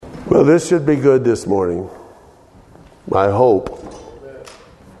Well, this should be good this morning. I hope.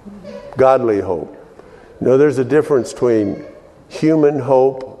 Godly hope. You know, there's a difference between human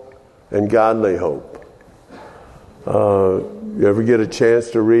hope and godly hope. You ever get a chance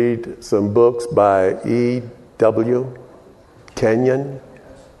to read some books by E.W. Kenyon?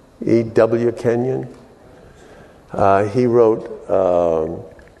 E.W. Kenyon? He wrote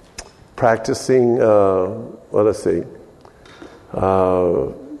Practicing, let's see.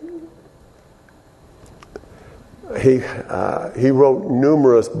 He wrote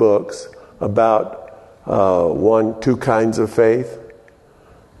numerous books about two kinds of faith,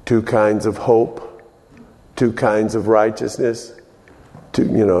 two kinds of hope, two kinds of righteousness.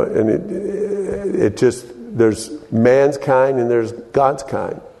 And it just, there's man's kind and there's God's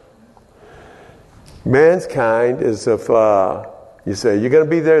kind. Man's kind is if you say, you're going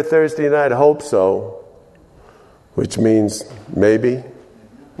to be there Thursday night, I hope so, which means maybe,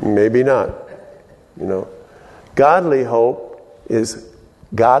 maybe not, Godly hope is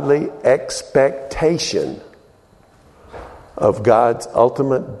godly expectation of God's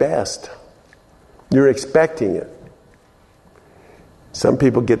ultimate best. You're expecting it. Some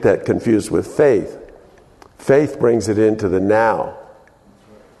people get that confused with faith. Faith brings it into the now.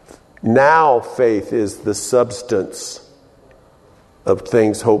 Now faith is the substance of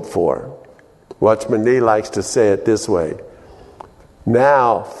things hoped for. Watchman Nee likes to say it this way.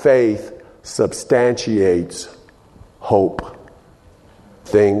 Now faith substantiates hope.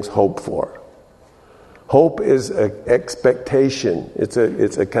 Things hoped for. Hope is an expectation. It's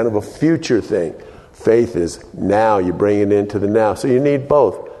a kind of a future thing. Faith is now. You bring it into the now. So you need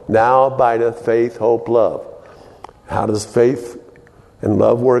both. Now abideth faith, hope, love. How does faith and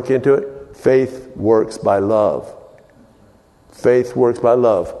love work into it? Faith works by love. Faith works by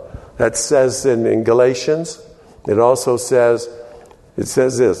love. That says in Galatians. It also says,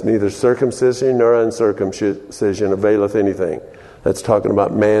 this, neither circumcision nor uncircumcision availeth anything. That's talking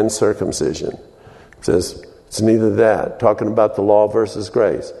about man's circumcision. It says, it's neither that. Talking about the law versus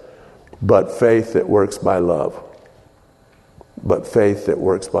grace. But faith that works by love. But faith that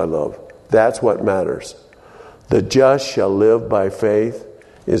works by love. That's what matters. The just shall live by faith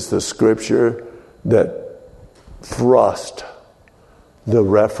is the scripture that thrust the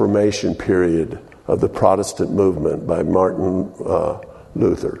Reformation period of the Protestant movement by Martin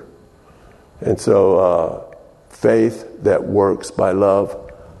Luther. And so faith that works by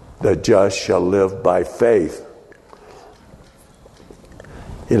love, the just shall live by faith.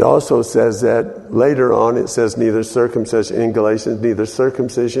 It also says that later on, it says neither circumcision, in Galatians, neither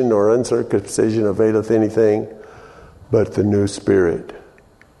circumcision nor uncircumcision availeth anything, but the new spirit,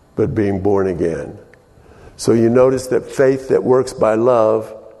 but being born again. So you notice that faith that works by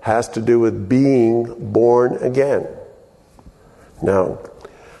love has to do with being born again. Now,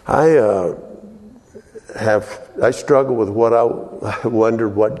 I struggle with what I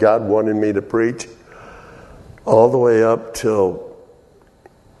wondered what God wanted me to preach all the way up till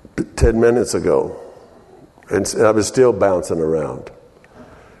 10 minutes ago. And I was still bouncing around.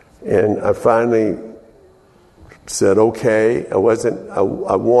 And I finally said, okay. I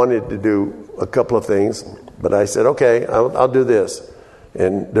wanted to do a couple of things, but I said, okay, I'll do this.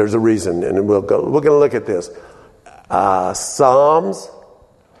 And there's a reason, and we're going to look at this. Psalms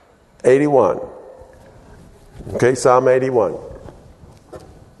 81. Okay, Psalm 81.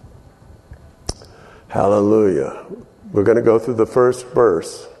 Hallelujah. We're going to go through the first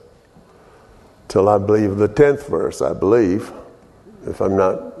verse till I believe the 10th verse, I believe, if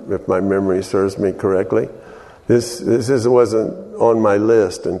my memory serves me correctly. This wasn't on my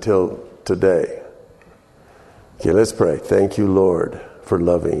list until today. Okay, let's pray. Thank you, Lord, for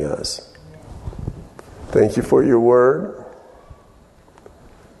loving us. Thank you for your word.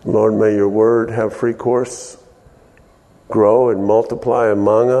 Lord, may your word have free course, grow and multiply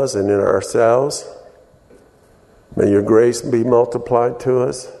among us and in ourselves. May your grace be multiplied to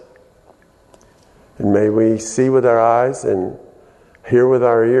us. And may we see with our eyes and hear with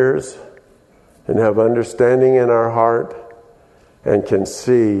our ears and have understanding in our heart and can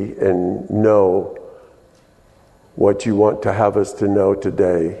see and know what you want to have us to know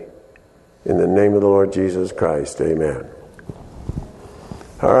today. In the name of the Lord Jesus Christ, amen.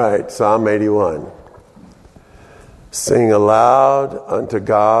 All right, Psalm 81. Sing aloud unto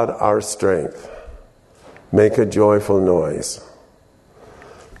God our strength. Make a joyful noise.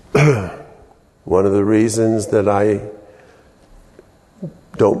 One of the reasons that I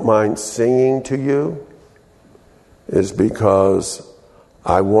don't mind singing to you is because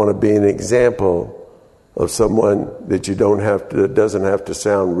I want to be an example of someone that that doesn't have to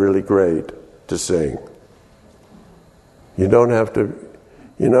sound really great to sing. You don't have to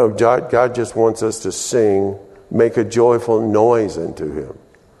God just wants us to sing, make a joyful noise unto Him.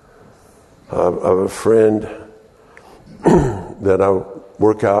 I have a friend that I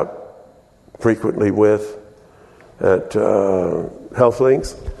work out frequently with at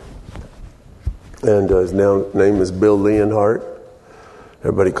HealthLinks, and his name is Bill Leonhardt.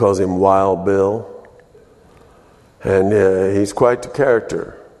 Everybody calls him Wild Bill, and he's quite the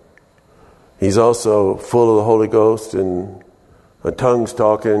character. He's also full of the Holy Ghost and a tongues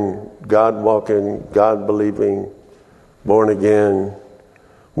talking, God walking, God believing, born again,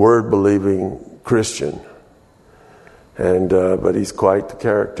 word believing Christian. And but he's quite the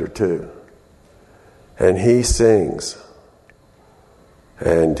character too. And he sings.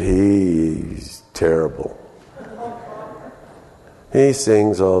 And he's terrible. He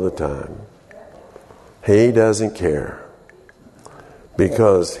sings all the time. He doesn't care.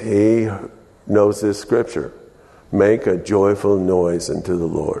 Because he knows this scripture. Make a joyful noise unto the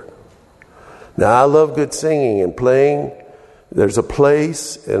Lord. Now, I love good singing and playing. There's a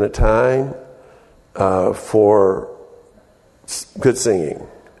place and a time for good singing.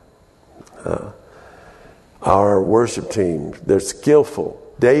 Our worship team, they're skillful.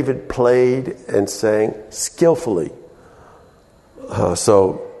 David played and sang skillfully.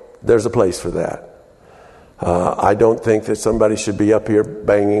 So there's a place for that. I don't think that somebody should be up here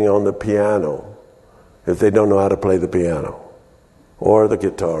banging on the piano if they don't know how to play the piano or the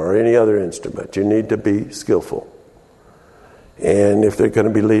guitar or any other instrument. You need to be skillful. And if they're going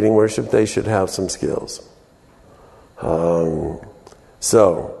to be leading worship, they should have some skills.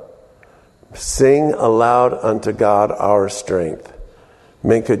 So, sing aloud unto God our strength.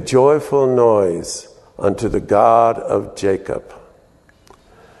 Make a joyful noise unto the God of Jacob.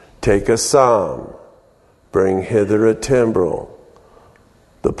 Take a psalm. Bring hither a timbrel,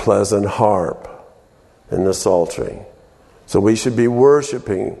 the pleasant harp, and the psaltery. So we should be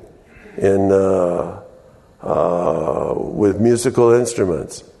worshiping with musical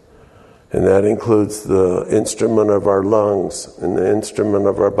instruments. And that includes the instrument of our lungs and the instrument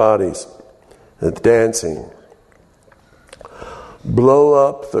of our bodies. And dancing. Blow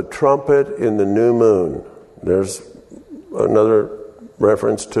up the trumpet in the new moon. There's another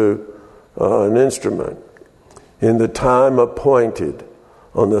reference to an instrument. In the time appointed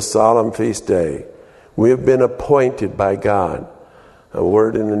on the solemn feast day. We have been appointed by God. A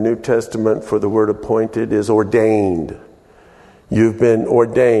word in the New Testament for the word appointed is ordained. You've been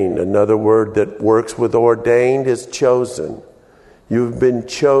ordained. Another word that works with ordained is chosen. You've been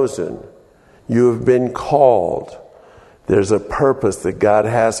chosen. You have been called. There's a purpose that God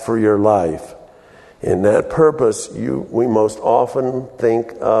has for your life. And that purpose we most often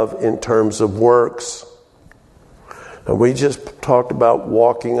think of in terms of works. And we just talked about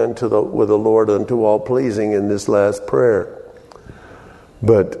walking with the Lord unto all pleasing in this last prayer.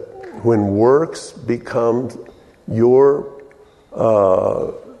 But when works become your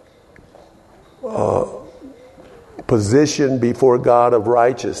position before God of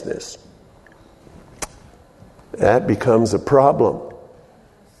righteousness, that becomes a problem.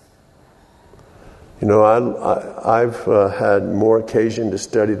 I've had more occasion to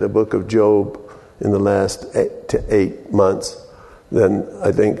study the book of Job in the last 8 months than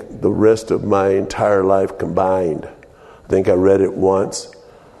I think the rest of my entire life combined. I think I read it once,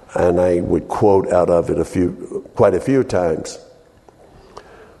 and I would quote out of it quite a few times.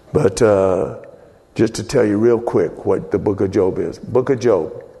 But just to tell you real quick what the book of Job is. Book of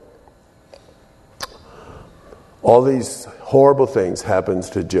Job. All these horrible things happens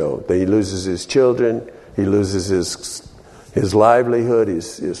to Job. He loses his children. He loses his livelihood,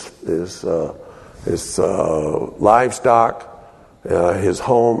 his livestock, his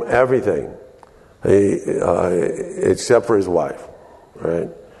home, everything, except for his wife, right?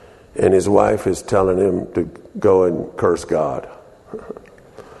 And his wife is telling him to go and curse God.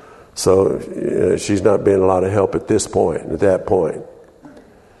 So she's not being a lot of help at that point.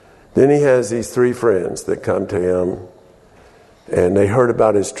 Then he has these 3 friends that come to him, and they heard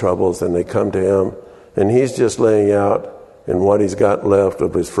about his troubles, and they come to him, and he's just laying out in what he's got left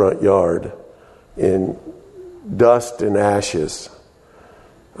of his front yard in dust and ashes,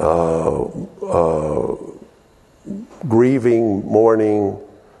 grieving, mourning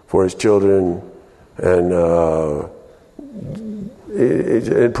for his children, and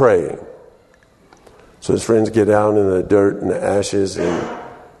praying. So his friends get down in the dirt and the ashes, and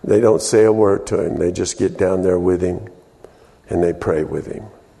they don't say a word to him. They just get down there with him, and they pray with him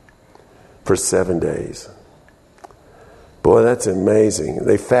for 7 days. Boy, that's amazing.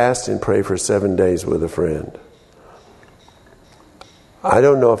 They fast and pray for 7 days with a friend. I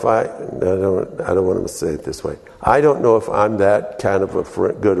don't know if I don't want to say it this way. I don't know if I'm that kind of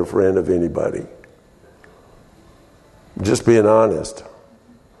good a friend of anybody. Just being honest.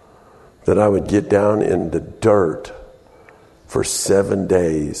 That I would get down in the dirt for 7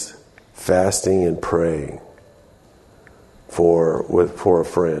 days, fasting and praying for a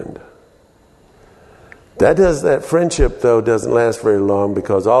friend. That friendship, though, doesn't last very long,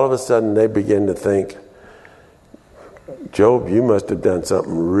 because all of a sudden they begin to think, Job, you must have done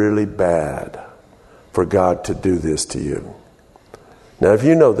something really bad for God to do this to you. Now, if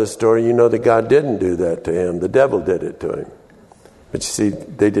you know this story, you know that God didn't do that to him. The devil did it to him. But you see,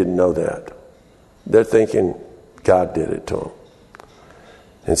 they didn't know that. They're thinking God did it to him.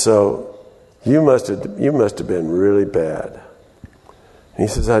 And so, you must have been really bad. And he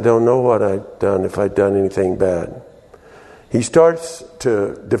says, I don't know what I've done, if I've done anything bad. He starts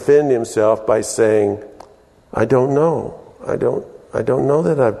to defend himself by saying, I don't know. I don't know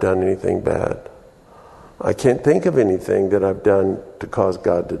that I've done anything bad. I can't think of anything that I've done to cause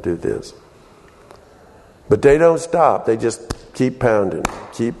God to do this. But they don't stop. They just keep pounding,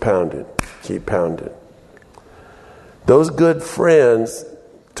 keep pounding, keep pounding. Those good friends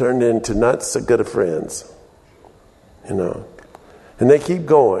turned into not so good of friends, you know. And they keep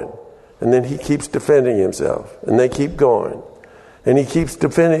going. And then he keeps defending himself. And they keep going. And he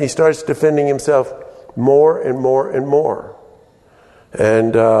starts defending himself more and more and more.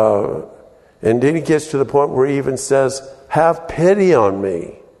 And then he gets to the point where he even says, have pity on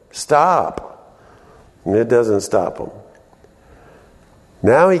me. Stop. And it doesn't stop him.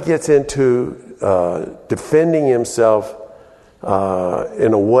 Now he gets into defending himself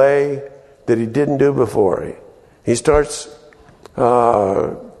in a way that he didn't do before. He starts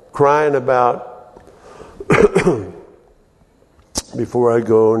crying about, before I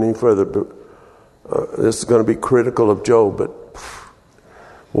go any further, this is going to be critical of Job, but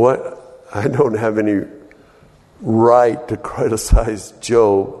what I don't have any right to criticize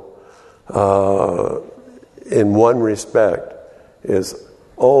Job in one respect is,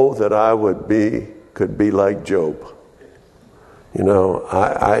 oh, that I could be like Job. You know,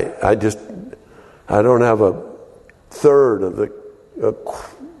 I don't have a third of a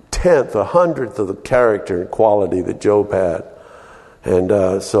tenth, a hundredth of the character and quality that Job had.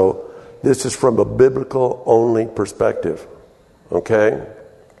 And so this is from a biblical only perspective. Okay?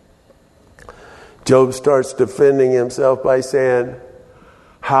 Job starts defending himself by saying,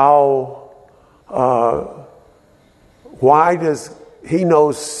 why does he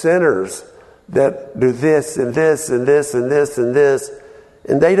know sinners that do this and this and this and this and this,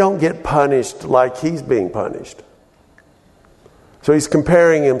 and they don't get punished like he's being punished? So he's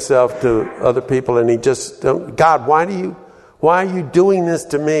comparing himself to other people, and he just, God, why are you doing this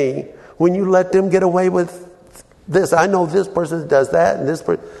to me when you let them get away with this? I know this person does that, and this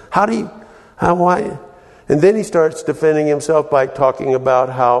person, why? And then he starts defending himself by talking about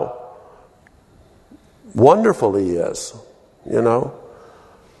how wonderful he is, you know.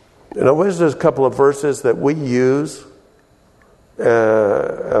 And I wish there's a couple of verses that we use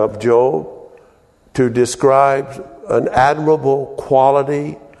of Job to describe an admirable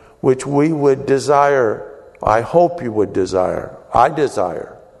quality which we would desire. I hope you would desire. I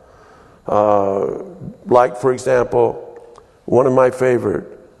desire. Like, for example, one of my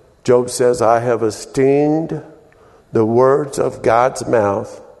favorite, Job says, I have esteemed the words of God's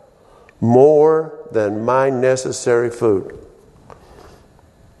mouth more than my necessary food.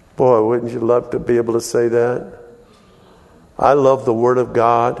 Boy, wouldn't you love to be able to say that? I love the Word of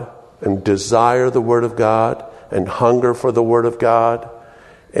God and desire the Word of God and hunger for the Word of God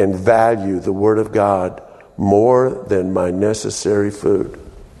and value the Word of God more than my necessary food.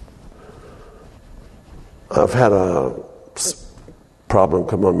 I've had a problem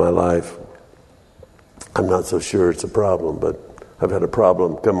come on my life. I'm not so sure it's a problem, but I've had a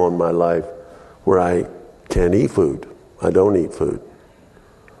problem come on my life where I can't eat food. I don't eat food.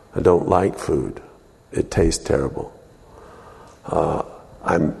 I don't like food. It tastes terrible.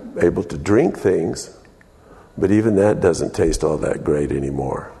 I'm able to drink things, but even that doesn't taste all that great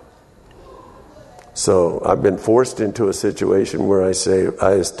anymore. So I've been forced into a situation where I say,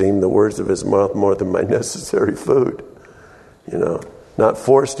 I esteem the words of his mouth more than my necessary food. You know, not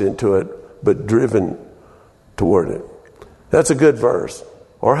forced into it, but driven toward it. That's a good verse.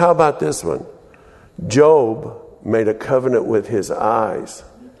 Or how about this one? Job made a covenant with his eyes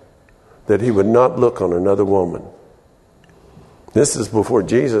that he would not look on another woman. This is before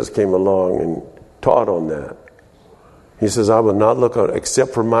Jesus came along and taught on that. He says, I would not look on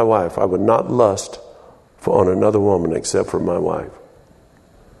except for my wife. I would not lust on another woman except for my wife.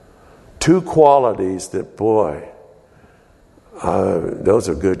 Two qualities that, boy, Those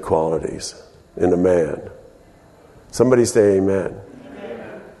are good qualities in a man. Somebody say amen.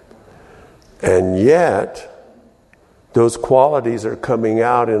 Amen. And yet, those qualities are coming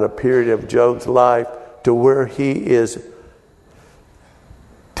out in a period of Job's life to where he is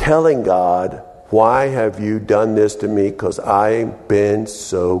telling God, why have you done this to me? Because I've been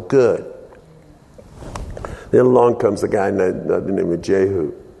so good. Then along comes a guy named the name of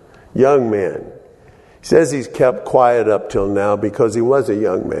Jehu. Young man. He says he's kept quiet up till now because he was a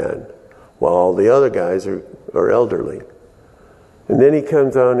young man, while all the other guys are elderly. And then he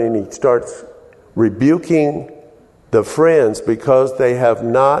comes on and he starts rebuking the friends because they have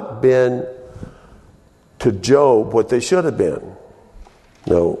not been to Job what they should have been.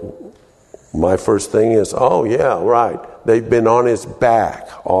 No, my first thing is, oh yeah, right. They've been on his back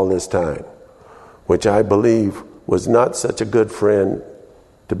all this time, which I believe was not such a good friend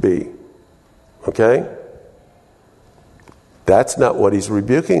to be. Okay? That's not what he's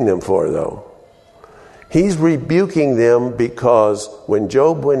rebuking them for, though. He's rebuking them because when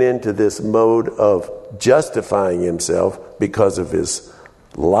Job went into this mode of justifying himself because of his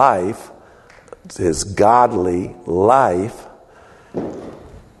life, his godly life,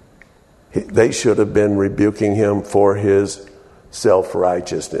 they should have been rebuking him for his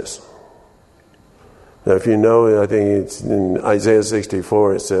self-righteousness. Now, if you know, I think it's in Isaiah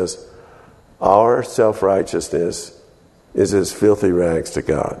 64, it says, our self-righteousness is as filthy rags to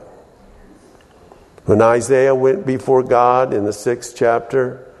God. When Isaiah went before God in the 6th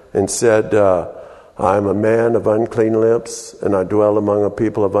chapter and said, I'm a man of unclean lips, and I dwell among a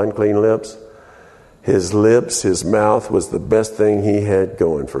people of unclean lips, his lips, his mouth was the best thing he had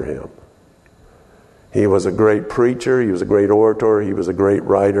going for him. He was a great preacher, he was a great orator, he was a great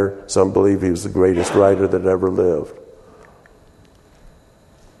writer. Some believe he was the greatest writer that ever lived.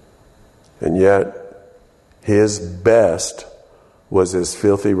 And yet, his best was as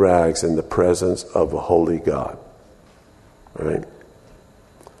filthy rags in the presence of a holy God. Right?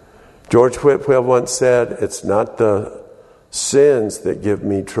 George Whitfield once said, it's not the sins that give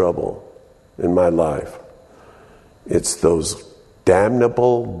me trouble in my life. It's those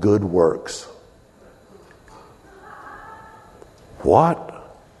damnable good works.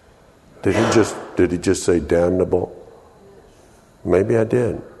 What? Did he just say damnable? Maybe I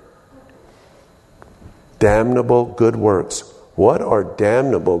did. Damnable good works. What are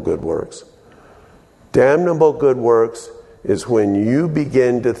damnable good works? Damnable good works is when you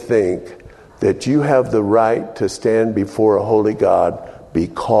begin to think that you have the right to stand before a holy God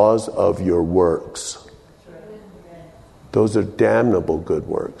because of your works. Those are damnable good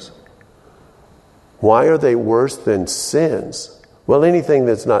works. Why are they worse than sins? Well, anything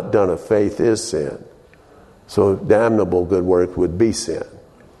that's not done of faith is sin. So damnable good work would be sin.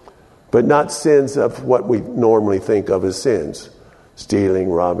 But not sins of what we normally think of as sins. Stealing,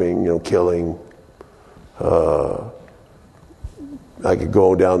 robbing, killing. I could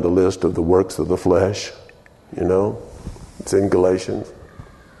go down the list of the works of the flesh. It's in Galatians.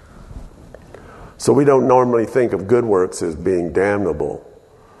 So we don't normally think of good works as being damnable.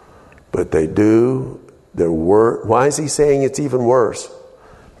 But they do. They're worse. Why is he saying it's even worse?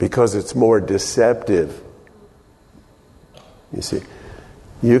 Because it's more deceptive. You see,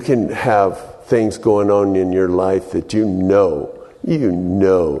 you can have things going on in your life that you know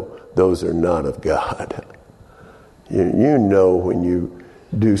those are not of God. You know when you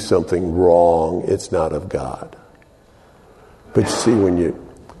do something wrong, it's not of God. But you see, when you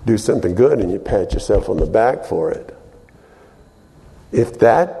do something good and you pat yourself on the back for it, if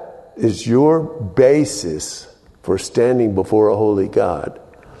that is your basis for standing before a holy God,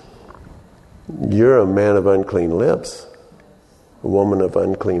 you're a man of unclean lips, a woman of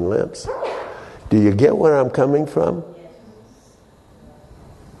unclean lips. Do you get where I'm coming from?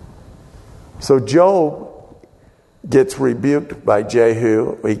 So Job gets rebuked by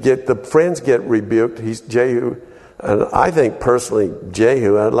Jehu. The friends get rebuked. He's Jehu. And I think personally,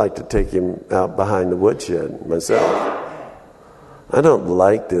 Jehu, I'd like to take him out behind the woodshed myself. I don't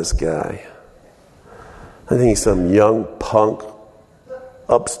like this guy. I think he's some young punk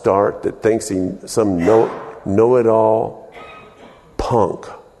upstart that thinks he's some know-it-all punk.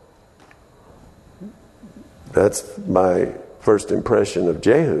 That's my first impression of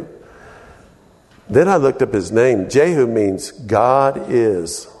Jehu. Then I looked up his name. Jehu means God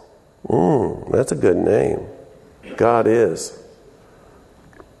is. That's a good name. God is.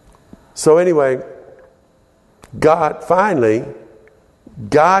 So anyway, God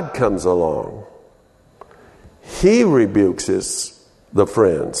comes along. He rebukes the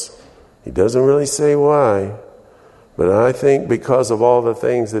friends. He doesn't really say why, but I think because of all the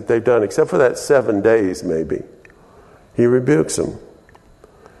things that they've done, except for that 7 days maybe. He rebukes him.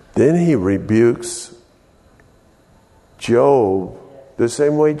 Then he rebukes Job the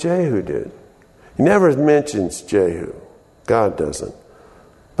same way Jehu did. He never mentions Jehu. God doesn't.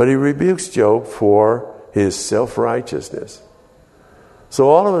 But he rebukes Job for his self-righteousness. So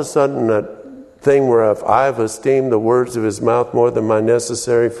all of a sudden, that thing where I have esteemed the words of his mouth more than my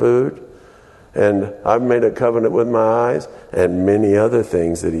necessary food, and I've made a covenant with my eyes, and many other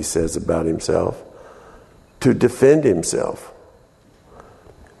things that he says about himself, to defend himself.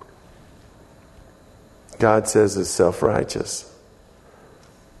 God says it's self-righteous.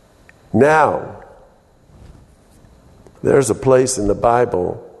 Now, there's a place in the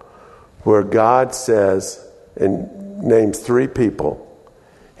Bible where God says, and names 3 people.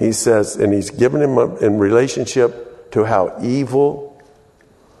 He says, and he's given him in relationship to how evil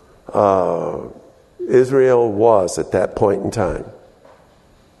Israel was at that point in time.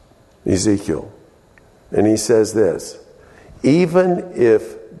 Ezekiel. And he says this, even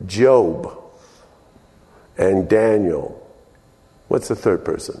if Job and Daniel, what's the third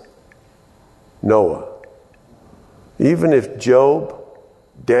person? Noah. Even if Job,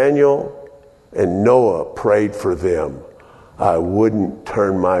 Daniel, and Noah prayed for them, I wouldn't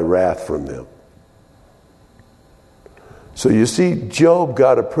turn my wrath from them. So you see, Job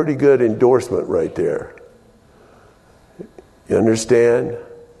got a pretty good endorsement right there. You understand?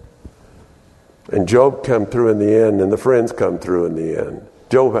 And Job come through in the end, and the friends come through in the end.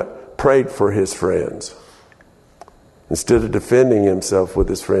 Job prayed for his friends. Instead of defending himself with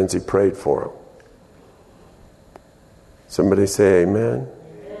his friends, he prayed for them. Somebody say amen?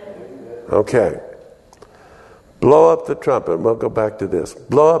 Okay. Blow up the trumpet. We'll go back to this.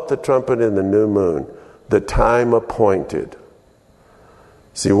 Blow up the trumpet in the new moon, the time appointed.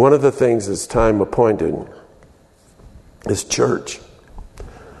 See, one of the things that's time appointed is church.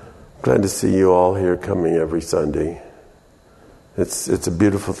 Glad to see you all here coming every Sunday. It's a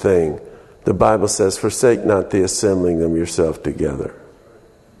beautiful thing. The Bible says, forsake not the assembling of yourself together.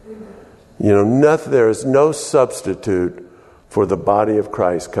 You know, there is no substitute for the body of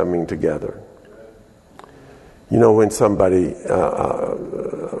Christ coming together. You know, when somebody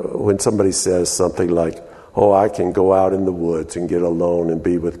says something like, oh, I can go out in the woods and get alone and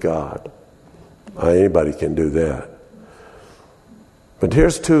be with God. Anybody can do that. But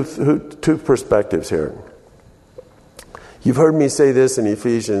here's two perspectives here. You've heard me say this in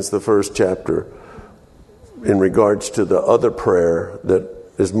Ephesians, the 1st chapter, in regards to the other prayer that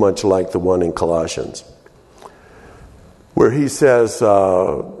is much like the one in Colossians, where he says,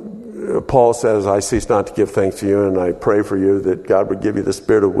 Paul says, I cease not to give thanks to you, and I pray for you that God would give you the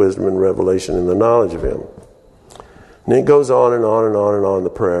spirit of wisdom and revelation and the knowledge of him. And it goes on and on and on and on, the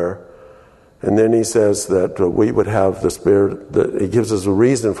prayer. And then he says that we would have the spirit, that he gives us a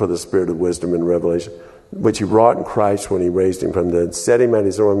reason for the spirit of wisdom and revelation, which he wrought in Christ when he raised him from the dead, set him at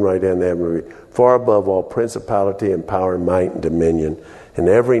his own right hand in heaven, far above all principality and power and might and dominion, and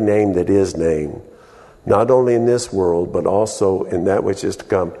every name that is named, not only in this world, but also in that which is to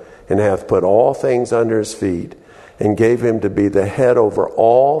come, and hath put all things under his feet, and gave him to be the head over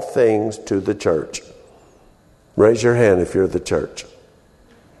all things to the church. Raise your hand if you're the church.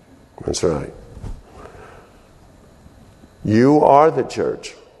 That's right. You are the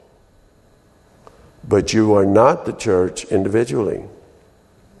church, but you are not the church individually.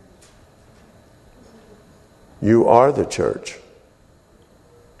 You are the church.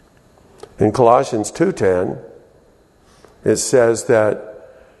 In Colossians 2:10, it says that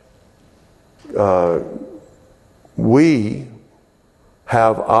we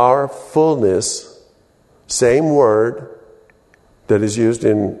have our fullness, same word that is used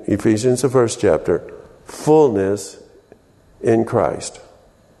in Ephesians, the 1st chapter, fullness in Christ.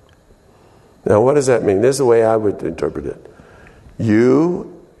 Now, what does that mean? This is the way I would interpret it.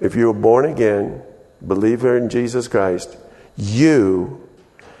 You, if you were born again, believer in Jesus Christ, you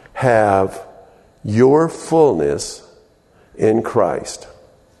have your fullness in Christ.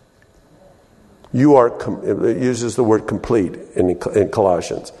 You are, it uses the word complete in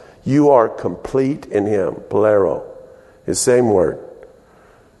Colossians. You are complete in him. Plero. It's the same word.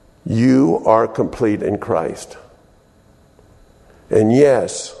 You are complete in Christ. And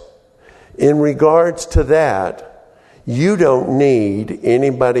yes, in regards to that, you don't need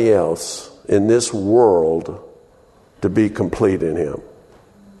anybody else in this world to be complete in him.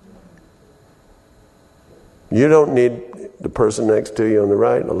 You don't need the person next to you on the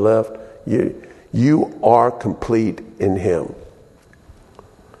right or the left. You are complete in him.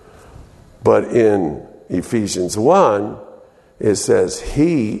 But in Ephesians 1, it says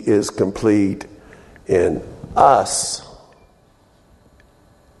he is complete in us.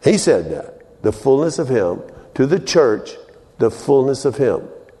 He said that. The fullness of him, to to the church the fullness of Him.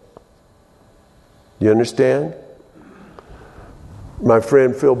 You understand? My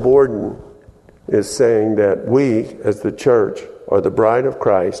friend Phil Borden is saying that we, as the church, are the bride of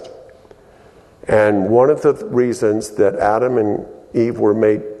Christ. And one of the reasons that Adam and Eve were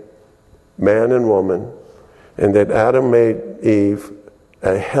made man and woman, and that Adam made Eve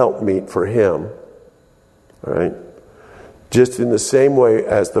a helpmeet for him, all right? Just in the same way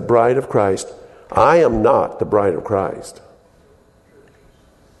as the bride of Christ, I am not the bride of Christ.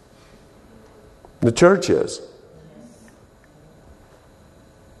 The church is.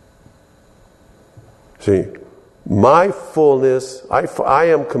 See, my fullness, I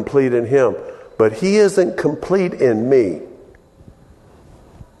am complete in Him, but He isn't complete in me.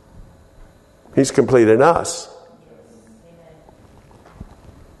 He's complete in us.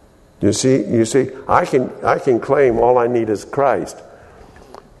 You see, I can claim all I need is Christ,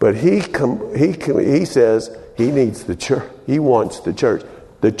 but He says He needs the church. He wants the church.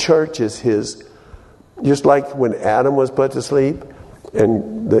 The church is His. Just like when Adam was put to sleep,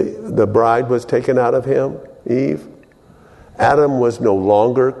 and the bride was taken out of him, Eve, Adam was no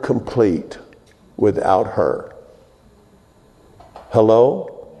longer complete without her.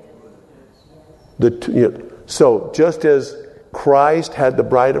 Hello? So just as Christ had the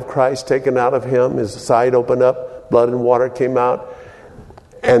bride of Christ taken out of him, his side opened up, blood and water came out,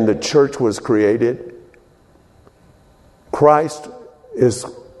 and the church was created, Christ is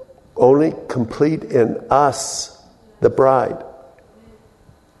only complete in us, the bride.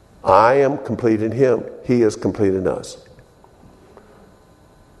 I am complete in Him. He is complete in us.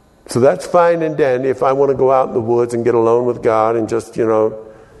 So that's fine and dandy if I want to go out in the woods and get alone with God and just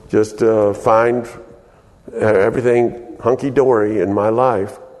find everything hunky-dory in my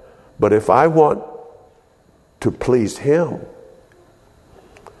life. But if I want to please Him,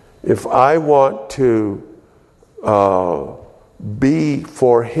 if I want to be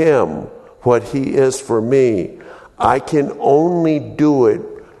for Him what He is for me, I can only do it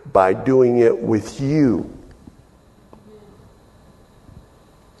by doing it with you,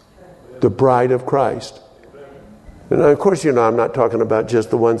 the bride of Christ. And of course, I'm not talking about just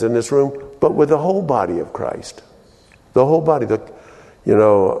the ones in this room, but with the whole body of Christ. The whole body.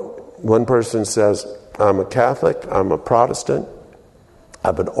 One person says, I'm a Catholic, I'm a Protestant,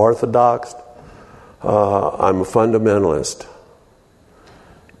 I'm an Orthodox, I'm a fundamentalist.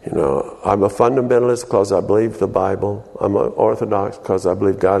 I'm a fundamentalist because I believe the Bible. I'm an Orthodox because I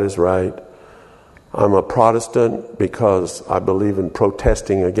believe God is right. I'm a Protestant because I believe in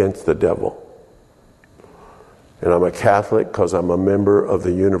protesting against the devil. And I'm a Catholic because I'm a member of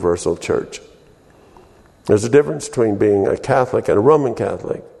the Universal Church. There's a difference between being a Catholic and a Roman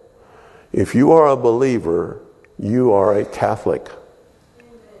Catholic. If you are a believer, you are a Catholic.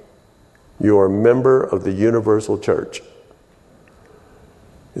 You are a member of the Universal Church.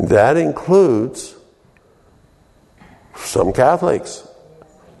 That includes some Catholics,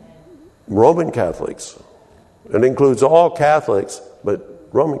 Roman Catholics. It includes all Catholics, but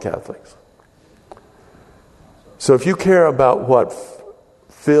Roman Catholics. So if you care about what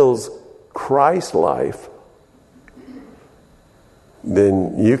fills Christ's life,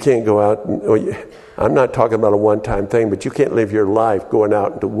 then you can't go out I'm not talking about a one-time thing, but you can't live your life going out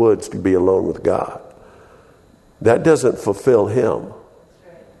into the woods to be alone with God. That doesn't fulfill Him.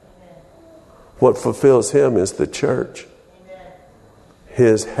 What fulfills Him is the church.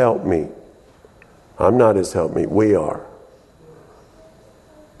 His helpmeet. I'm not His helpmeet. We are.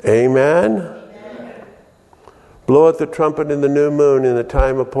 Amen? Bloweth the trumpet in the new moon in the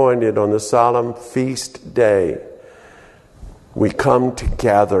time appointed on the solemn feast day. We come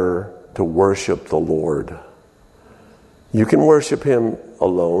together to worship the Lord. You can worship Him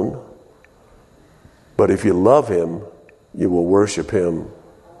alone, but if you love Him, you will worship Him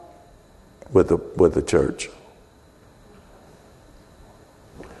with the church.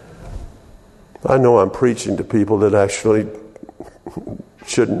 I know I'm preaching to people that actually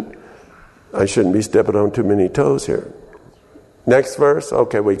I shouldn't be stepping on too many toes here. Next verse.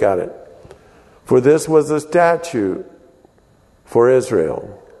 Okay, we got it. For this was a statute for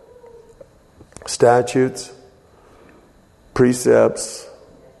Israel. Statutes, precepts,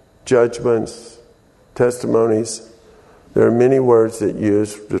 judgments, testimonies. There are many words that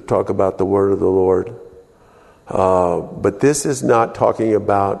use to talk about the word of the Lord. But this is not talking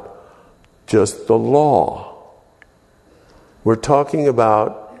about just the law. We're talking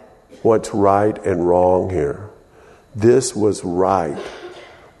about what's right and wrong here. This was right.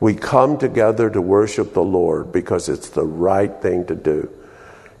 We come together to worship the Lord because it's the right thing to do.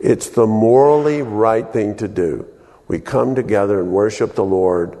 It's the morally right thing to do. We come together and worship the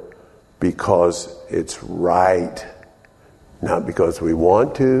Lord because it's right, not because we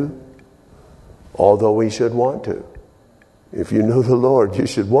want to, although we should want to. If you know the Lord, you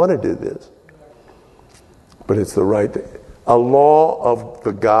should want to do this. But it's the right thing. A law of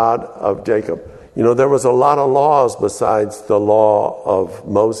the God of Jacob. You know, there was a lot of laws besides the law of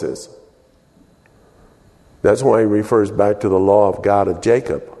Moses. That's why he refers back to the law of God of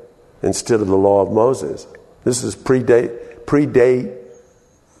Jacob instead of the law of Moses. This is predating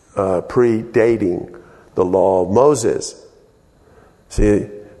the law of Moses. See,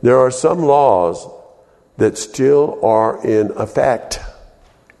 there are some laws that still are in effect.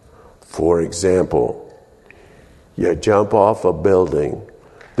 For example, you jump off a building,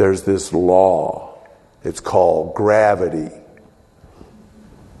 there's this law. It's called gravity.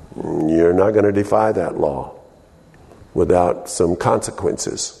 You're not going to defy that law without some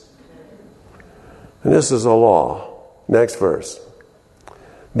consequences. And this is a law. Next verse.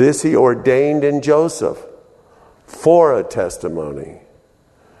 This he ordained in Joseph for a testimony.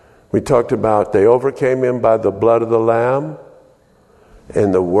 We talked about they overcame him by the blood of the Lamb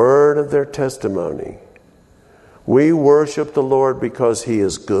and the word of their testimony. We worship the Lord because he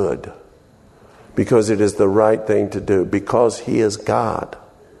is good, because it is the right thing to do, because he is God.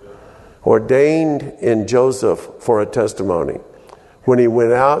 Ordained in Joseph for a testimony. When he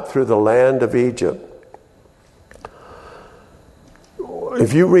went out through the land of Egypt.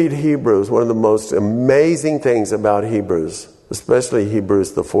 If you read Hebrews, one of the most amazing things about Hebrews, especially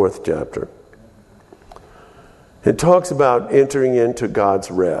Hebrews, the 4th chapter, it talks about entering into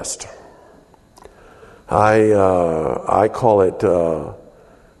God's rest. I call it the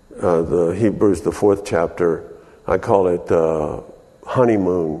Hebrews, the 4th chapter, I call it the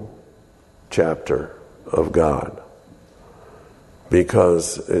honeymoon chapter of God,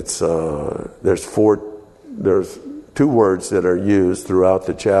 because it's there's two words that are used throughout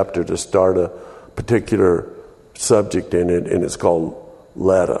the chapter to start a particular subject in it, and it's called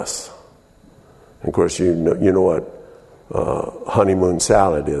 "let us." And of course, you know what honeymoon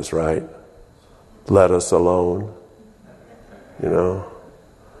salad is, right? Let us alone. You know.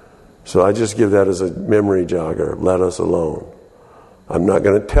 So I just give that as a memory jogger. Let us alone. I'm not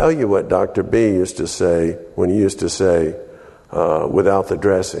going to tell you what Dr. B used to say when he used to say, without the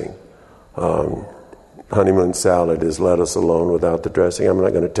dressing. Honeymoon salad is let us alone without the dressing. I'm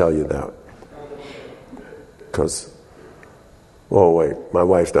not going to tell you that. Because, oh wait, my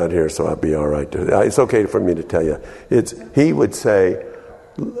wife's not here, so I'll be all right. It's okay for me to tell you. He would say,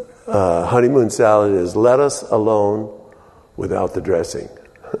 honeymoon salad is let us alone without the dressing.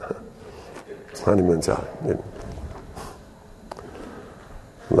 Honeymoon salad.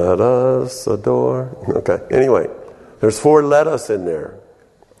 Let us adore. Okay, anyway, there's 4 let us in there.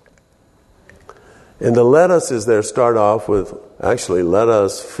 And the let us is there start off with, actually, let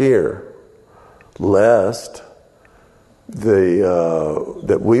us fear, lest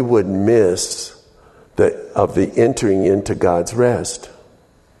that we would miss of the entering into God's rest.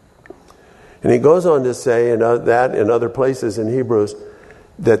 And he goes on to say that in other places in Hebrews,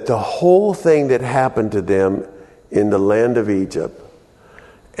 that the whole thing that happened to them in the land of Egypt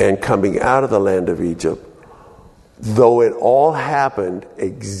and coming out of the land of Egypt, though it all happened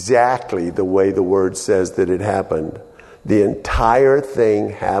exactly the way the word says that it happened, the entire thing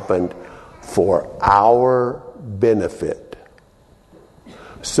happened for our benefit,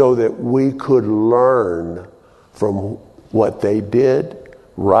 so that we could learn from what they did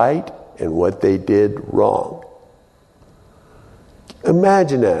right and what they did wrong.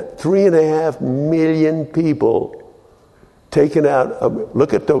 Imagine that. 3.5 million people taken out.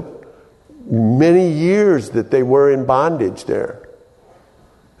 Look at the many years that they were in bondage there,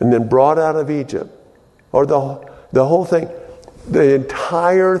 and then brought out of Egypt. Or the whole thing. The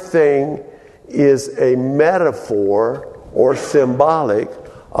entire thing is a metaphor or symbolic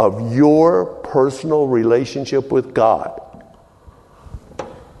of your personal relationship with God.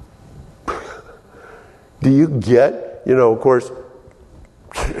 Do you get, of course,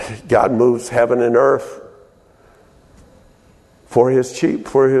 God moves heaven and earth for his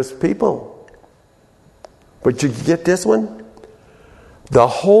people. But you get this one? The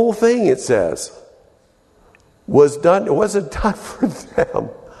whole thing, it says, was done. It wasn't done for them.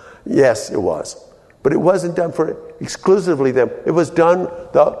 Yes, it was. But it wasn't done for exclusively them. It was done,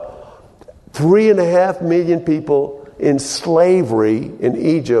 the 3.5 million people in slavery in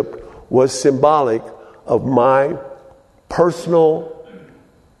Egypt was symbolic of my personal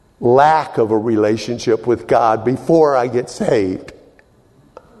lack of a relationship with God before I get saved.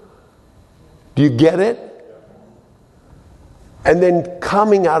 Do you get it? And then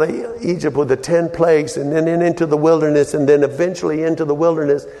coming out of Egypt with the 10 plagues, and then into the wilderness, and then eventually into the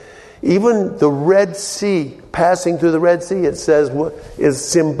wilderness, Even the Red Sea, passing through the Red Sea, it says, is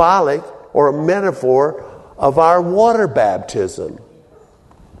symbolic or a metaphor of our water baptism.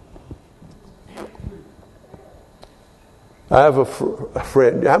 I have a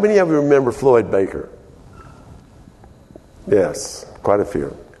friend. How many of you remember Floyd Baker? Yes, quite a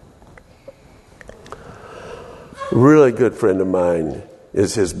few. A really good friend of mine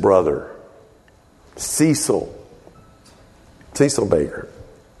is his brother, Cecil Baker.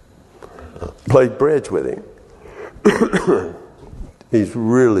 Played bridge with him. He's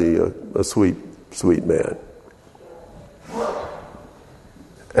really a sweet man.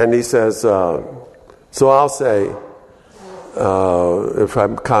 And he says, so I'll say, if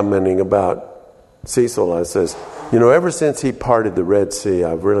I'm commenting about Cecil, I says, ever since he parted the Red Sea,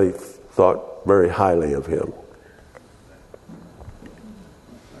 I've really thought very highly of him.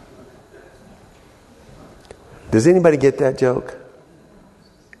 Does anybody get that joke?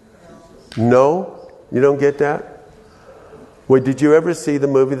 No? You don't get that? Well, did you ever see the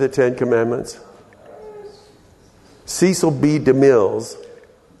movie The Ten Commandments? Cecil B. DeMille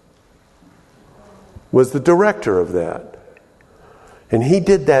was the director of that. And he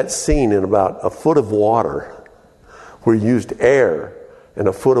did that scene in about a foot of water, where he used air and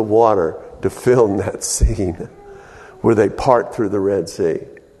a foot of water to film that scene where they part through the Red Sea.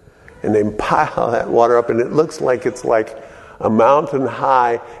 And they pile that water up, and it looks like it's like a mountain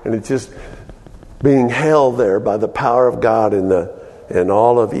high, and it's just being held there by the power of God, and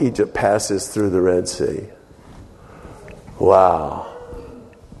all of Egypt passes through the Red Sea. Wow.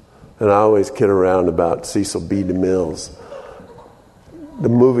 And I always kid around about Cecil B. DeMille. The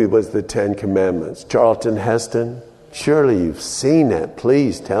movie was The Ten Commandments. Charlton Heston, surely you've seen it.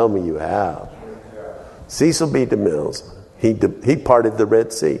 Please tell me you have. Cecil B. DeMille, he parted the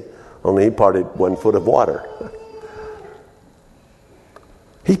Red Sea. Only he parted 1 foot of water.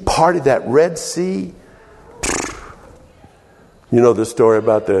 He parted that Red Sea. You know the story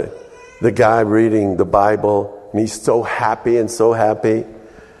about the guy reading the Bible, and he's so happy, and somebody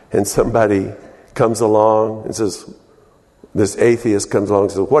comes along and says, this atheist comes along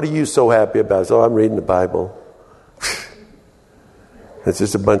and says, what are you so happy about? So I'm reading the Bible. It's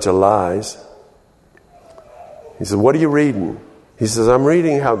just a bunch of lies. He says, what are you reading? He says, I'm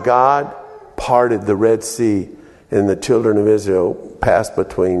reading how God parted the Red Sea and the children of Israel passed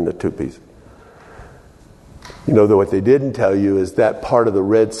between the two pieces. What they didn't tell you is that part of the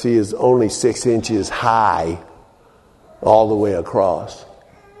Red Sea is only 6 inches high all the way across.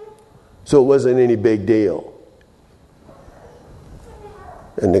 So it wasn't any big deal.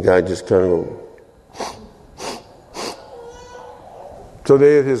 And the guy just kind of... So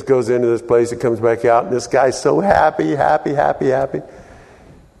the atheist goes into this place, he comes back out, and this guy's so happy.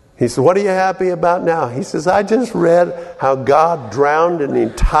 He says, what are you happy about now? He says, I just read how God drowned an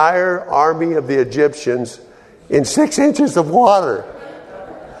entire army of the Egyptians in 6 inches of water.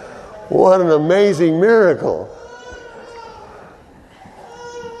 What an amazing miracle.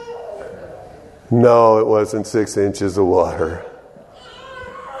 No, it wasn't 6 inches of water.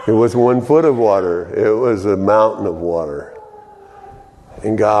 It was 1 foot of water. It was a mountain of water.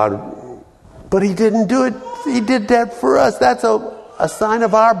 And God, but He didn't do it. He did that for us. That's a sign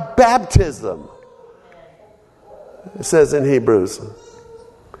of our baptism. It says in Hebrews.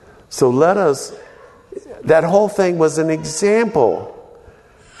 So let us, that whole thing was an example.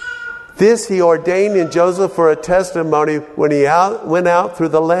 This He ordained in Joseph for a testimony when he went out through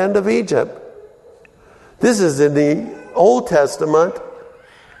the land of Egypt. This is in the Old Testament,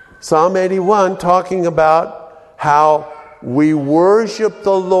 Psalm 81, talking about how we worship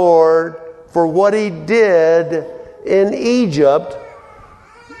the Lord for what He did in Egypt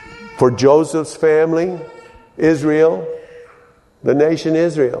for Joseph's family, Israel, the nation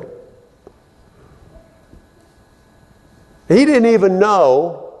Israel. He didn't even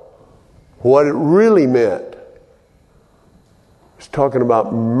know what it really meant. He's talking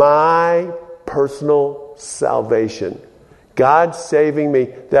about my personal salvation. God saving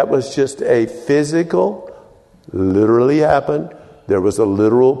me. That was just a physical, literally happened. There was a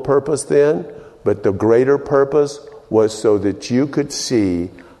literal purpose then, but the greater purpose was so that you could see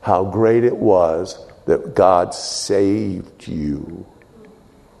how great it was that God saved you.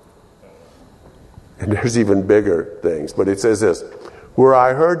 And there's even bigger things. But it says this, where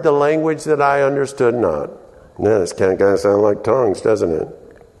I heard the language that I understood not. Now, this kind of sound like tongues, doesn't it?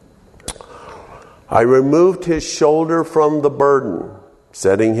 I removed his shoulder from the burden,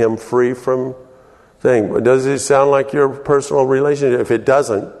 setting him free from thing. Does it sound like your personal relationship? If it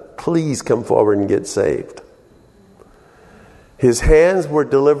doesn't, please come forward and get saved. His hands were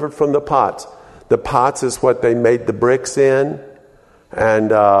delivered from the pots. The pots is what they made the bricks in.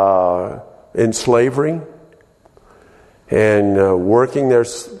 and in slavery, and working their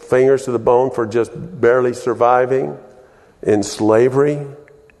fingers to the bone for just barely surviving in slavery.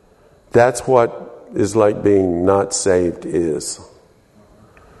 That's what is like being not saved is.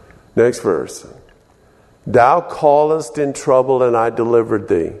 Next verse. Thou callest in trouble, and I delivered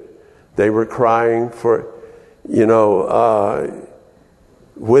thee. They were crying for,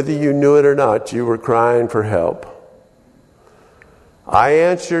 whether you knew it or not, you were crying for help. I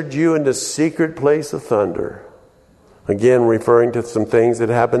answered you in the secret place of thunder. Again, referring to some things that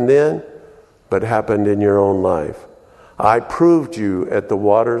happened then, but happened in your own life. I proved you at the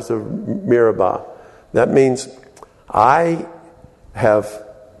waters of Meribah. That means I have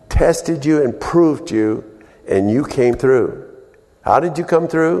tested you and proved you, and you came through. How did you come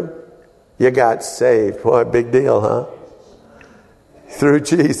through? You got saved. Boy, big deal, huh? Through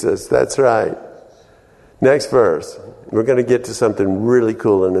Jesus, that's right. Next verse. We're going to get to something really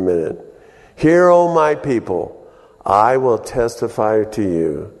cool in a minute. Hear, O my people, I will testify to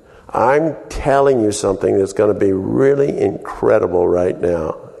you. I'm telling you something that's going to be really incredible right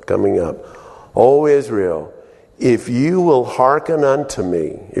now, coming up. O Israel, if you will hearken unto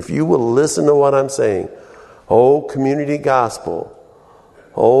me, if you will listen to what I'm saying, O community gospel,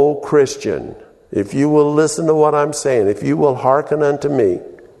 O Christian, if you will listen to what I'm saying, if you will hearken unto me,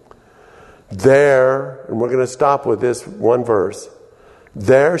 there, and we're going to stop with this one verse,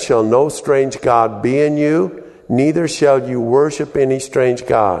 there shall no strange God be in you, neither shall you worship any strange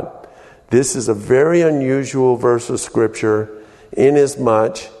God. This is a very unusual verse of Scripture,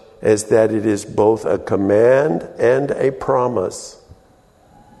 inasmuch as that it is both a command and a promise.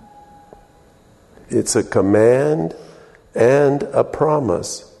 It's a command and a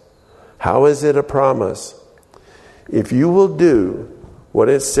promise. How is it a promise? If you will do what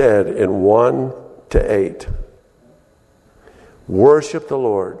it said in 1-8, worship the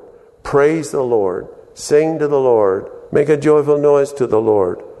Lord, praise the Lord, sing to the Lord, make a joyful noise to the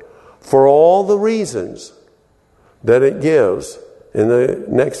Lord, for all the reasons that it gives in the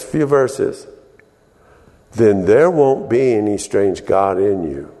next few verses, then there won't be any strange God in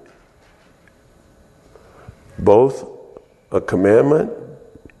you. Both a commandment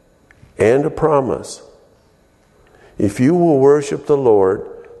and a promise. If you will worship the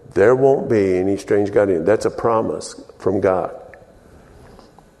Lord, there won't be any strange God in you. That's a promise from God.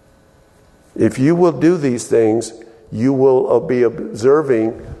 If you will do these things, you will be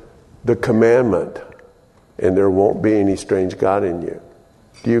observing the commandment, and there won't be any strange God in you.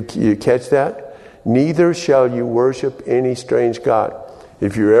 Do you catch that? Neither shall you worship any strange God.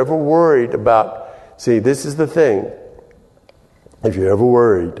 If you're ever worried about, see, this is the thing. If you're ever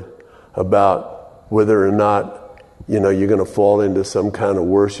worried about whether or not, you're going to fall into some kind of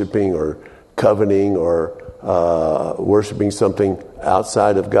worshiping or coveting or worshiping something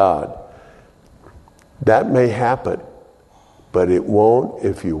outside of God, that may happen, but it won't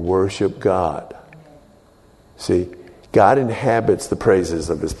if you worship God. See, God inhabits the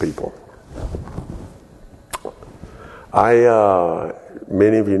praises of His people.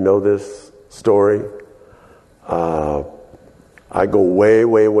 Many of you know this story. I go way,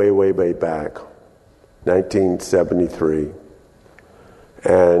 way, way, way, way back, 1973.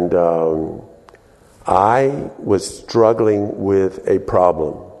 And I was struggling with a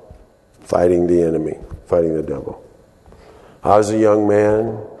problem, fighting the enemy, fighting the devil. I was a young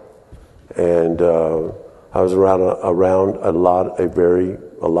man, and I was around a lot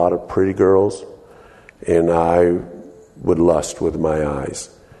of pretty girls, and I would lust with my eyes.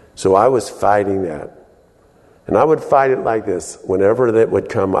 So I was fighting that. And I would fight it like this. Whenever that would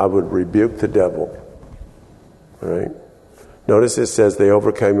come, I would rebuke the devil. All right? Notice it says they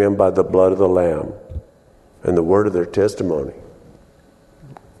overcame him by the blood of the Lamb and the word of their testimony.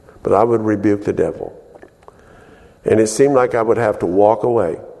 But I would rebuke the devil. And it seemed like I would have to walk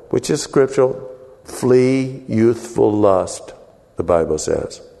away, which is scriptural. Flee youthful lust, the Bible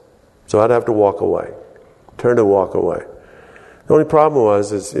says. So I'd have to walk away. Turn to walk away. The only problem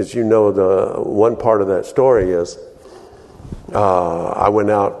was, as you know, the one part of that story is I went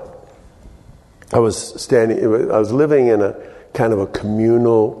out. I was living in a kind of a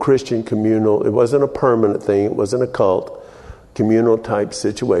Christian communal. It wasn't a permanent thing. It wasn't a cult, communal type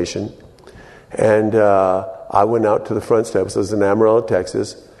situation. And I went out to the front steps. I was in Amarillo,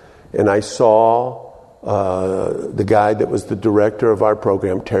 Texas, and I saw the guy that was the director of our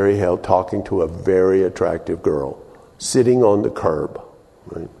program, Terry Hale, talking to a very attractive girl, sitting on the curb.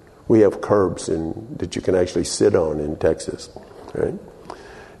 Right? We have curbs that you can actually sit on in Texas. Right?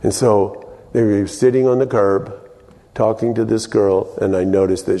 And so they were sitting on the curb, talking to this girl, and I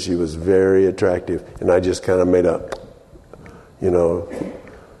noticed that she was very attractive. And I just kind of made a,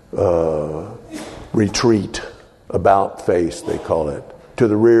 retreat, about face, they call it, to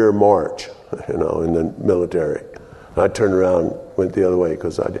the rear march, in the military. I turned around, went the other way,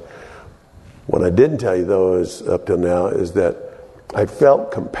 because what I didn't tell you, though, is up till now, is that I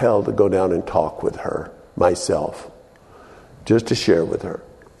felt compelled to go down and talk with her, myself, just to share with her.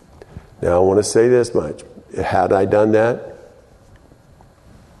 Now, I want to say this much. Had I done that,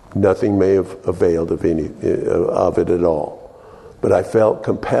 nothing may have availed of it at all. But I felt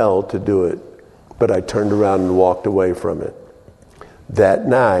compelled to do it. But I turned around and walked away from it. That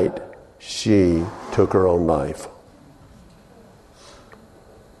night, she took her own life.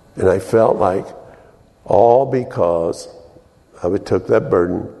 And I felt like all because I took that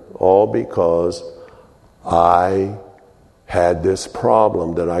burden, all because I had this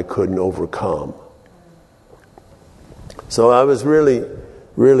problem that I couldn't overcome. So I was really,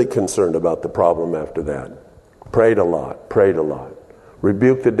 really concerned about the problem after that. Prayed a lot.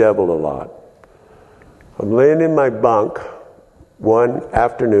 Rebuked the devil a lot. I'm laying in my bunk one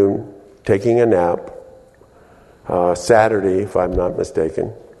afternoon, taking a nap, Saturday, if I'm not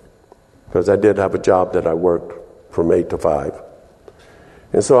mistaken, because I did have a job that I worked from 8 to 5.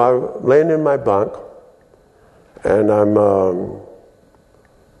 And so I'm laying in my bunk, and I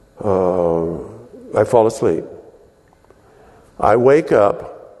fall asleep. I wake up.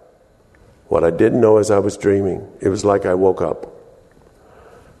 What I didn't know is I was dreaming. It was like I woke up.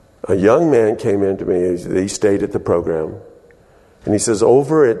 A young man came in to me. He stayed at the program. And he says,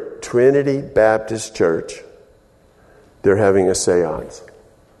 over at Trinity Baptist Church, they're having a seance.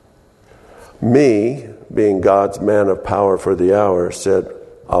 Me, being God's man of power for the hour, said,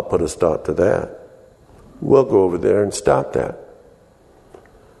 I'll put a stop to that. We'll go over there and stop that.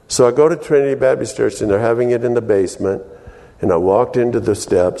 So I go to Trinity Baptist Church, and they're having it in the basement. And I walked into the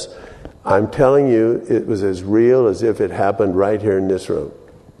steps. I'm telling you, it was as real as if it happened right here in this room.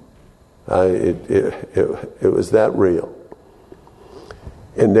 It was that real.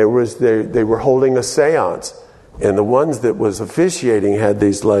 And they were holding a seance. And the ones that was officiating had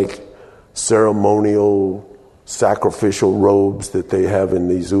these like ceremonial sacrificial robes that they have in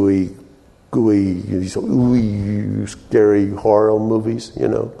these ooey, scary horror movies,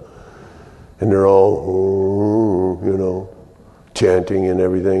 And they're all, chanting and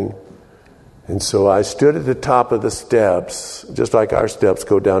everything. And so I stood at the top of the steps, just like our steps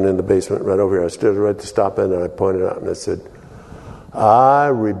go down in the basement right over here. I stood right at the top end, and I pointed out and I said, I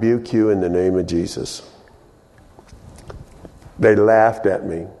rebuke you in the name of Jesus. They laughed at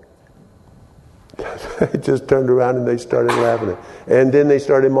me. They just turned around and they started laughing. And then they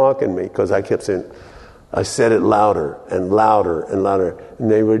started mocking me because I kept saying, I said it louder and louder and louder. And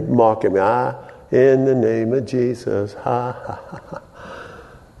they were mocking me. In the name of Jesus. Ha, ha, ha, ha.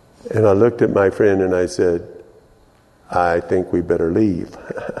 And I looked at my friend and I said, I think we better leave.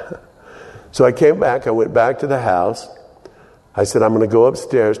 So I came back. I went back to the house. I said, I'm going to go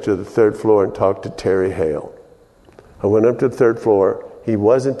upstairs to the 3rd floor and talk to Terry Hale. I went up to the 3rd floor. He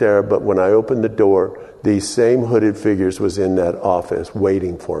wasn't there, but when I opened the door, these same hooded figures was in that office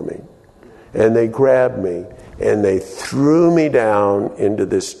waiting for me. And they grabbed me and they threw me down into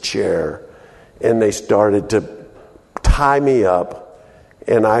this chair and they started to tie me up.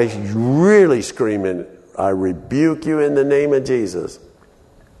 And I really screaming, I rebuke you in the name of Jesus.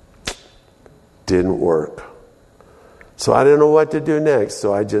 Didn't work. So I didn't know what to do next.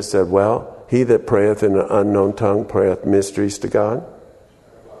 So I just said, well, he that prayeth in an unknown tongue prayeth mysteries to God.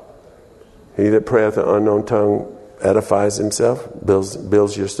 He that prayeth in an unknown tongue edifies himself,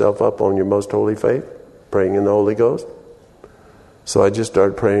 builds yourself up on your most holy faith, praying in the Holy Ghost. So I just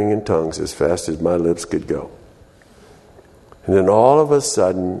started praying in tongues as fast as my lips could go. And then all of a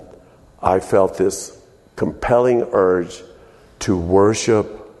sudden, I felt this compelling urge to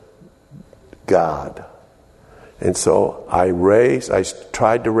worship God. And so I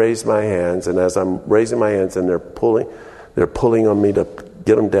tried to raise my hands, and as I'm raising my hands and they're pulling on me to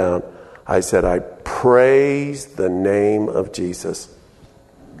get them down, I said, I praise the name of Jesus.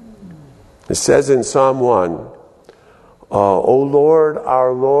 It says in Psalm 1, O Lord,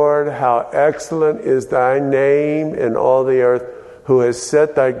 our Lord, how excellent is thy name in all the earth, who has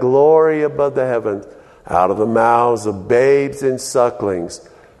set thy glory above the heavens. Out of the mouths of babes and sucklings,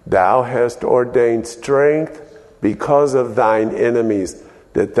 thou hast ordained strength because of thine enemies,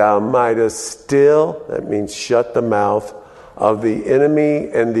 that thou mightest still, that means shut the mouth, of the enemy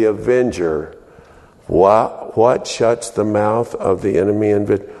and the avenger. What shuts the mouth of the enemy and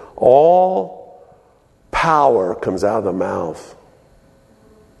avenger? All power comes out of the mouth.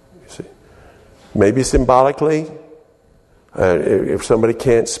 You see, maybe symbolically, if somebody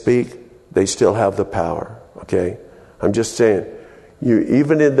can't speak, they still have the power. Okay, I'm just saying,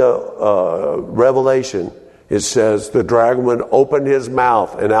 even in the Revelation, it says the dragon would open his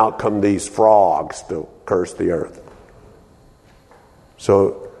mouth and out come these frogs to curse the earth.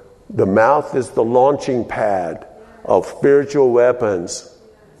 So the mouth is the launching pad of spiritual weapons.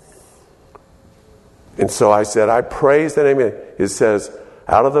 And so I said, I praise the name of it. It says,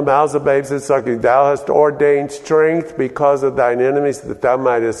 out of the mouths of babes and sucklings, thou hast ordained strength because of thine enemies, that thou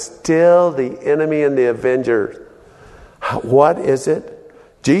mightest still the enemy and the avenger. What is it?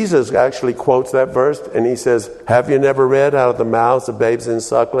 Jesus actually quotes that verse, and he says, have you never read, out of the mouths of babes and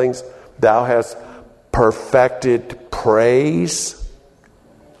sucklings, thou hast perfected praise?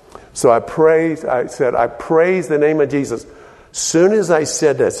 So I said, I praise the name of Jesus. Soon as I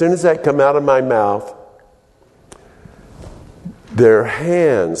said that, as soon as that come out of my mouth, their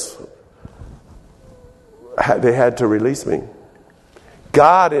hands, they had to release me.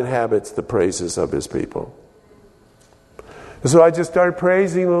 God inhabits the praises of his people. So I just started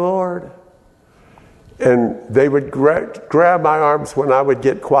praising the Lord. And they would grab my arms when I would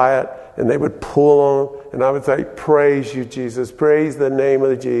get quiet, and they would pull on, and I would say, praise you, Jesus. Praise the name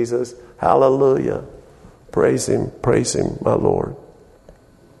of Jesus. Hallelujah. Praise him, my Lord.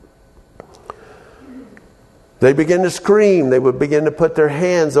 They began to scream. They would begin to put their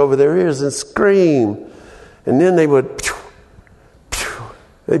hands over their ears and scream. And then they would,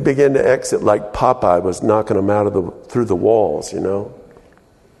 they began to exit like Popeye was knocking them out through the walls, you know.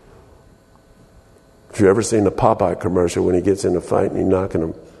 If you've ever seen the Popeye commercial when he gets in a fight and he's knocking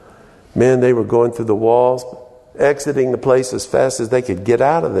them. Man, they were going through the walls, exiting the place as fast as they could get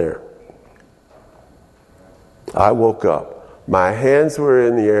out of there. I woke up. My hands were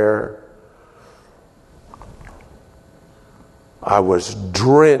in the air. I was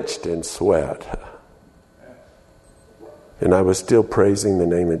drenched in sweat. And I was still praising the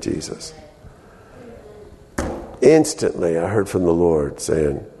name of Jesus. Instantly, I heard from the Lord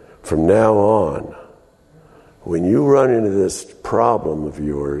saying, from now on, when you run into this problem of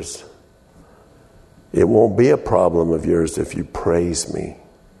yours, it won't be a problem of yours if you praise me.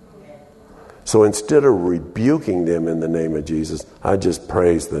 So instead of rebuking them in the name of Jesus, I just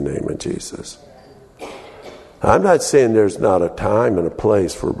praise the name of Jesus. I'm not saying there's not a time and a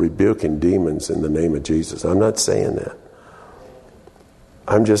place for rebuking demons in the name of Jesus. I'm not saying that.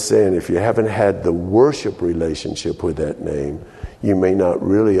 I'm just saying if you haven't had the worship relationship with that name, you may not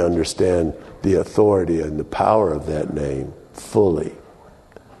really understand the authority and the power of that name fully.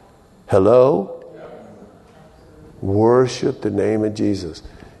 Hello? Worship the name of Jesus.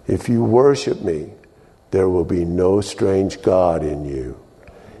 If you worship me, there will be no strange god in you.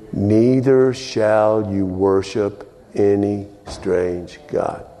 Neither shall you worship any strange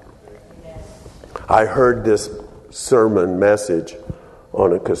god. I heard this sermon message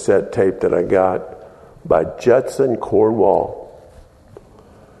on a cassette tape that I got by Judson Cornwall.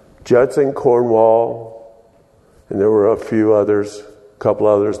 Judson Cornwall, and there were a couple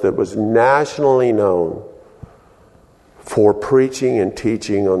others that was nationally known for preaching and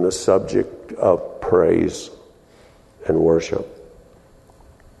teaching on the subject of praise and worship.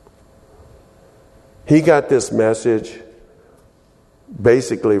 He got this message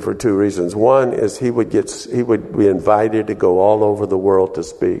basically for two reasons. One is he would be invited to go all over the world to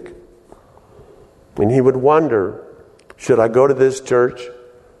speak. And he would wonder, should I go to this church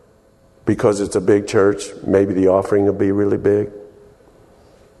because it's a big church, maybe the offering will be really big?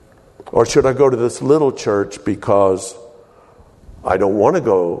 Or should I go to this little church because I don't want to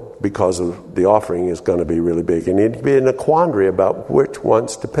go because of the offering is going to be really big? And he'd be in a quandary about which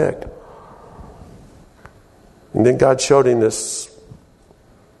ones to pick. And then God showed him this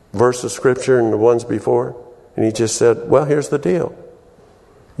verse of scripture and the ones before. And he just said, well, here's the deal.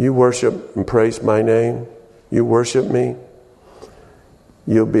 You worship and praise my name. You worship me.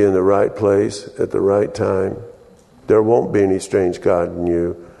 You'll be in the right place at the right time. There won't be any strange god in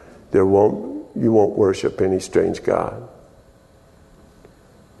you. You won't worship any strange god.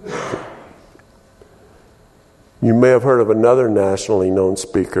 You may have heard of another nationally known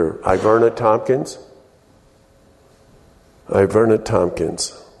speaker, Iverna Tompkins. Iverna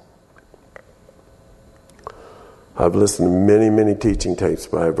Tompkins. I've listened to many, many teaching tapes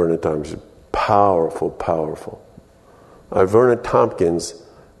by Iverna Tompkins. Powerful, powerful. Iverna Tompkins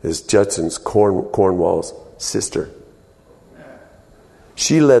is Judson Cornwall's sister.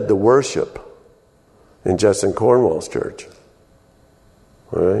 She led the worship in Judson Cornwall's church.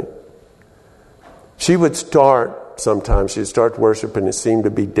 All right? She would sometimes she'd start worship and it seemed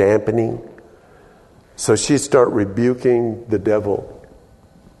to be dampening. So she'd start rebuking the devil.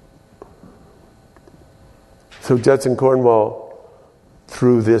 So Judson Cornwall,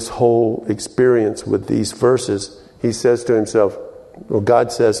 through this whole experience with these verses, he says to himself, well,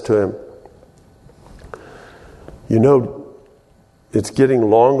 God says to him, it's getting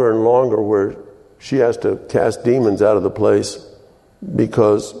longer and longer where she has to cast demons out of the place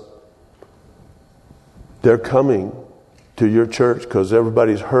because they're coming to your church because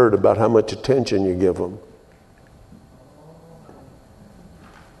everybody's heard about how much attention you give them.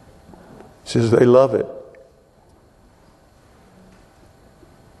 She says, they love it.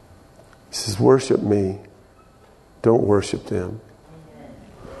 He says, worship me. Don't worship them.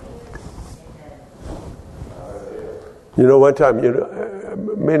 One time,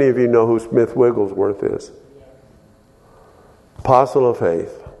 many of you know who Smith Wigglesworth is. Apostle of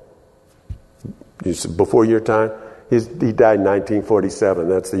faith. Before your time, he died in 1947.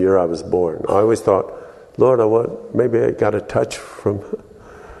 That's the year I was born. I always thought, Lord, maybe I got a touch from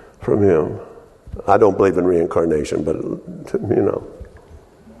him. I don't believe in reincarnation, but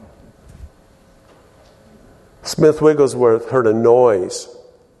Smith Wigglesworth heard a noise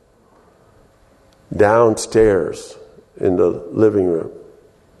downstairs in the living room.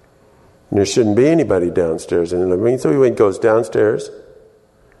 And there shouldn't be anybody downstairs in the living room. So he goes downstairs,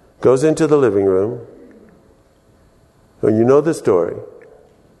 goes into the living room. And you know the story.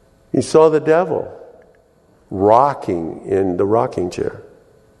 He saw the devil rocking in the rocking chair.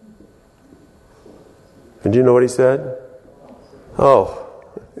 And do you know what he said? Oh,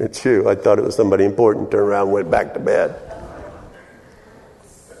 it's you. I thought it was somebody important. Turned around and went back to bed.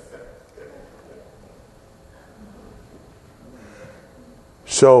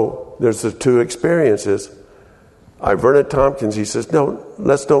 So there's the two experiences. Vernon Tompkins, he says, no,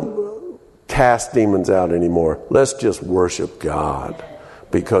 let's don't cast demons out anymore. Let's just worship God.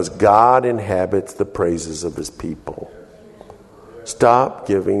 Because God inhabits the praises of his people. Stop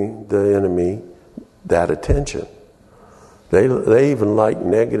giving the enemy that attention. They even like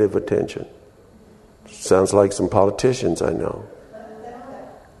negative attention. Sounds like some politicians I know.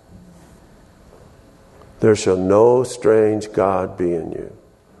 There shall no strange God be in you.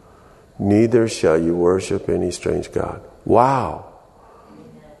 Neither shall you worship any strange God. Wow.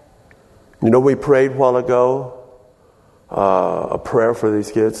 We prayed a while ago, a prayer for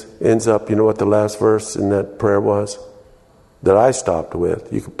these kids. Ends up, you know what the last verse in that prayer was? That I stopped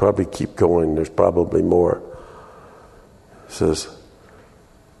with. You could probably keep going. There's probably more. It says,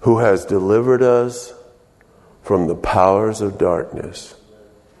 who has delivered us from the powers of darkness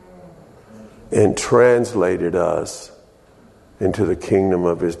and translated us into the kingdom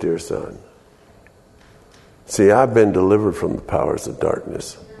of his dear Son. See, I've been delivered from the powers of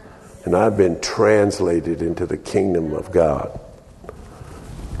darkness, and I've been translated into the kingdom of God.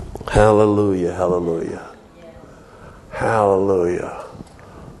 Hallelujah, hallelujah. Hallelujah.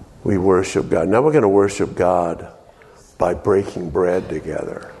 We worship God. Now we're going to worship God by breaking bread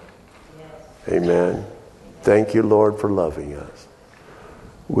together. Amen. Thank you, Lord, for loving us.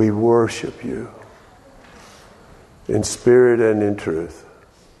 We worship you in spirit and in truth.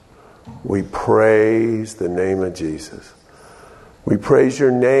 We praise the name of Jesus. We praise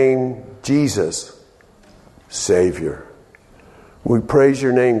your name, Jesus, Savior. We praise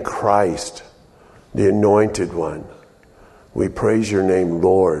your name, Christ, the Anointed One. We praise your name,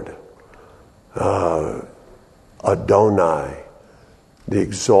 Lord, Adonai, the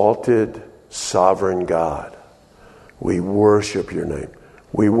exalted sovereign God. We worship your name.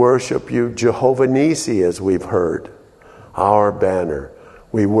 We worship you, Jehovah Nissi, as we've heard, our banner.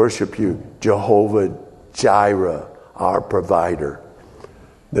 We worship you, Jehovah Jireh, our provider.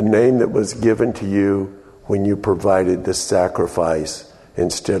 The name that was given to you when you provided the sacrifice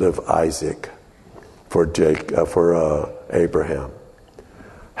instead of Isaac for Abraham.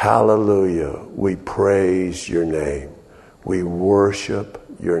 Hallelujah. We praise your name. We worship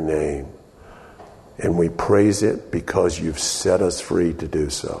your name. And we praise it because you've set us free to do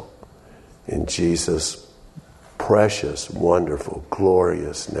so. In Jesus' precious, wonderful,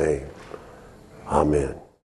 glorious name. Amen.